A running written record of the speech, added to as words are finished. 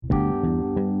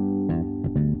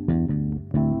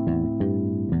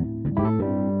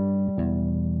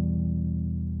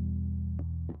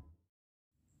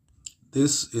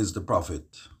This is the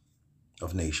prophet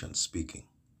of nations speaking.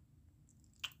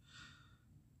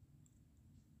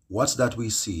 What's that we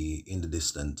see in the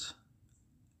distant?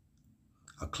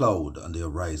 A cloud on the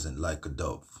horizon like a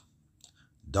dove,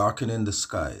 darkening the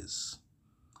skies.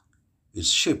 It's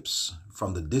ships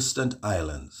from the distant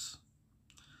islands,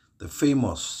 the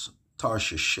famous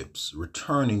Tarshish ships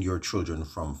returning your children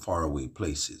from faraway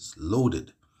places,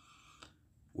 loaded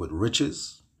with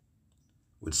riches,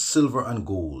 with silver and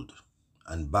gold,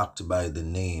 and backed by the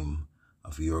name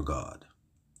of your God.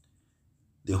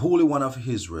 The Holy One of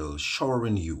Israel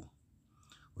showering you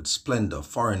with splendor.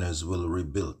 Foreigners will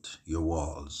rebuild your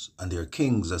walls, and their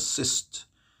kings assist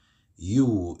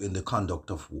you in the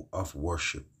conduct of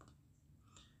worship.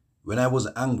 When I was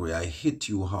angry, I hit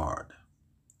you hard.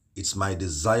 It's my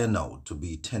desire now to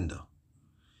be tender.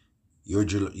 Your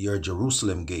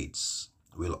Jerusalem gates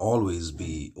will always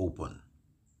be open.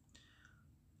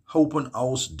 Open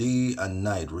house day and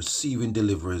night, receiving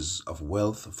deliveries of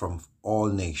wealth from all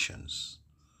nations.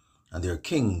 And their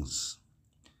kings,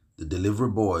 the delivery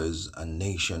boys, and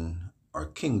nation or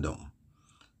kingdom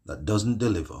that doesn't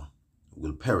deliver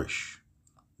will perish.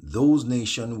 Those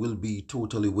nations will be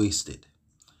totally wasted.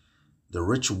 The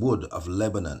rich wood of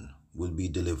Lebanon will be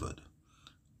delivered.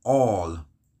 All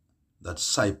that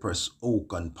cypress,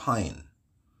 oak, and pine,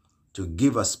 to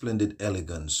give a splendid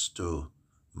elegance to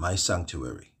my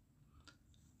sanctuary.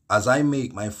 As I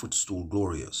make my footstool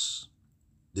glorious,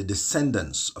 the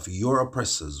descendants of your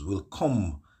oppressors will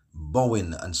come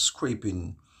bowing and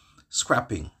scraping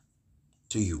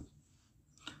to you.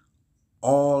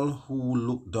 All who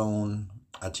look down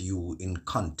at you in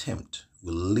contempt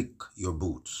will lick your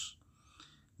boots.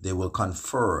 They will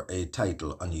confer a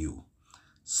title on you.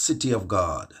 City of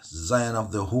God, Zion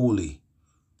of the Holy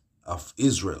of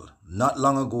Israel. Not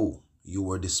long ago, you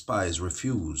were despised,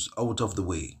 refused, out of the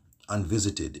way,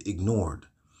 unvisited, ignored.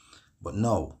 But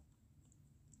now,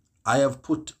 I have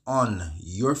put on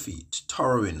your feet,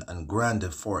 towering and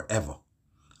grand forever,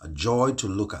 a joy to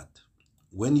look at.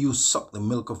 When you suck the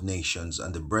milk of nations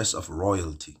and the breast of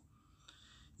royalty,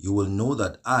 you will know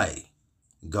that I,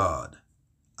 God,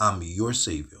 am your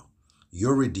Savior,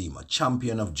 your Redeemer,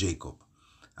 champion of Jacob.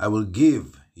 I will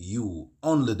give you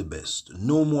only the best.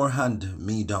 No more hand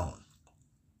me down.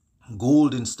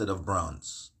 Gold instead of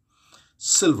bronze,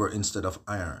 silver instead of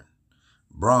iron,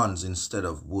 bronze instead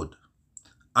of wood,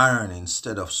 iron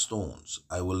instead of stones.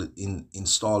 I will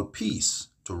install peace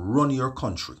to run your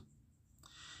country.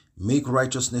 Make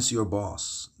righteousness your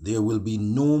boss. There will be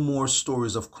no more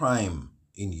stories of crime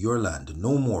in your land,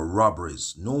 no more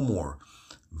robberies, no more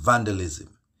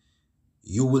vandalism.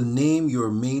 You will name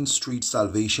your main street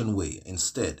Salvation Way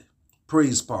instead,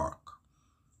 Praise Park,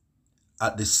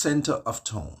 at the center of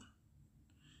town.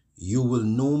 You will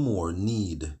no more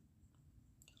need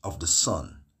of the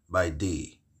sun by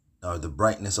day, nor the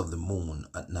brightness of the moon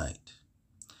at night.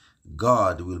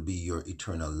 God will be your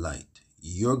eternal light.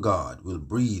 Your God will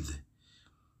bathe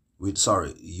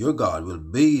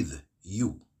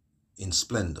you in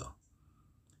splendor.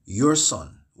 Your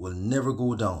sun will never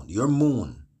go down. Your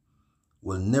moon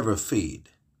will never fade.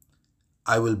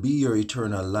 I will be your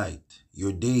eternal light.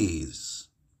 Your days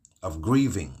of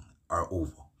grieving are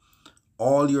over.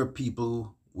 All your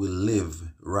people will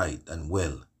live right and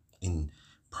well in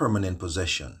permanent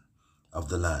possession of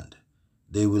the land.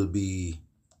 They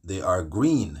are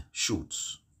green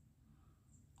shoots.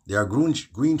 They are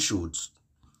green shoots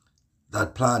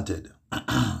that planted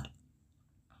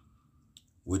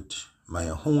with my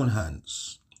own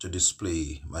hands to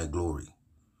display my glory.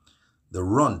 The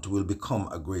runt will become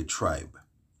a great tribe.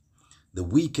 The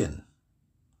weakening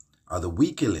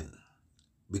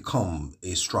become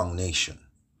a strong nation.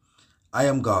 I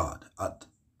am God. At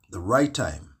the right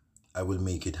time, I will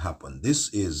make it happen. This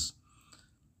is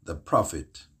the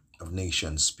prophet of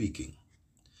nations speaking.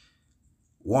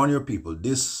 Warn your people,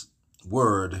 this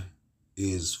word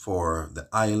is for the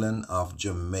island of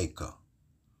Jamaica.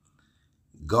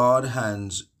 God's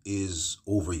hands is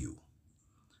over you,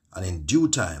 and in due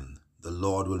time, the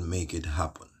Lord will make it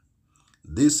happen.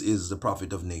 This is the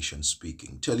prophet of nations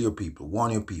speaking. Tell your people,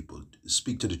 warn your people,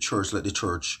 speak to the church, let the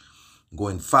church go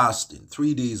in fasting,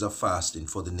 3 days of fasting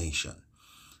for the nation,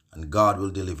 and God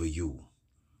will deliver you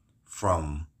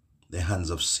from the hands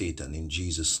of Satan in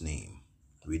Jesus' name.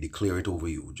 We declare it over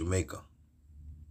you, Jamaica.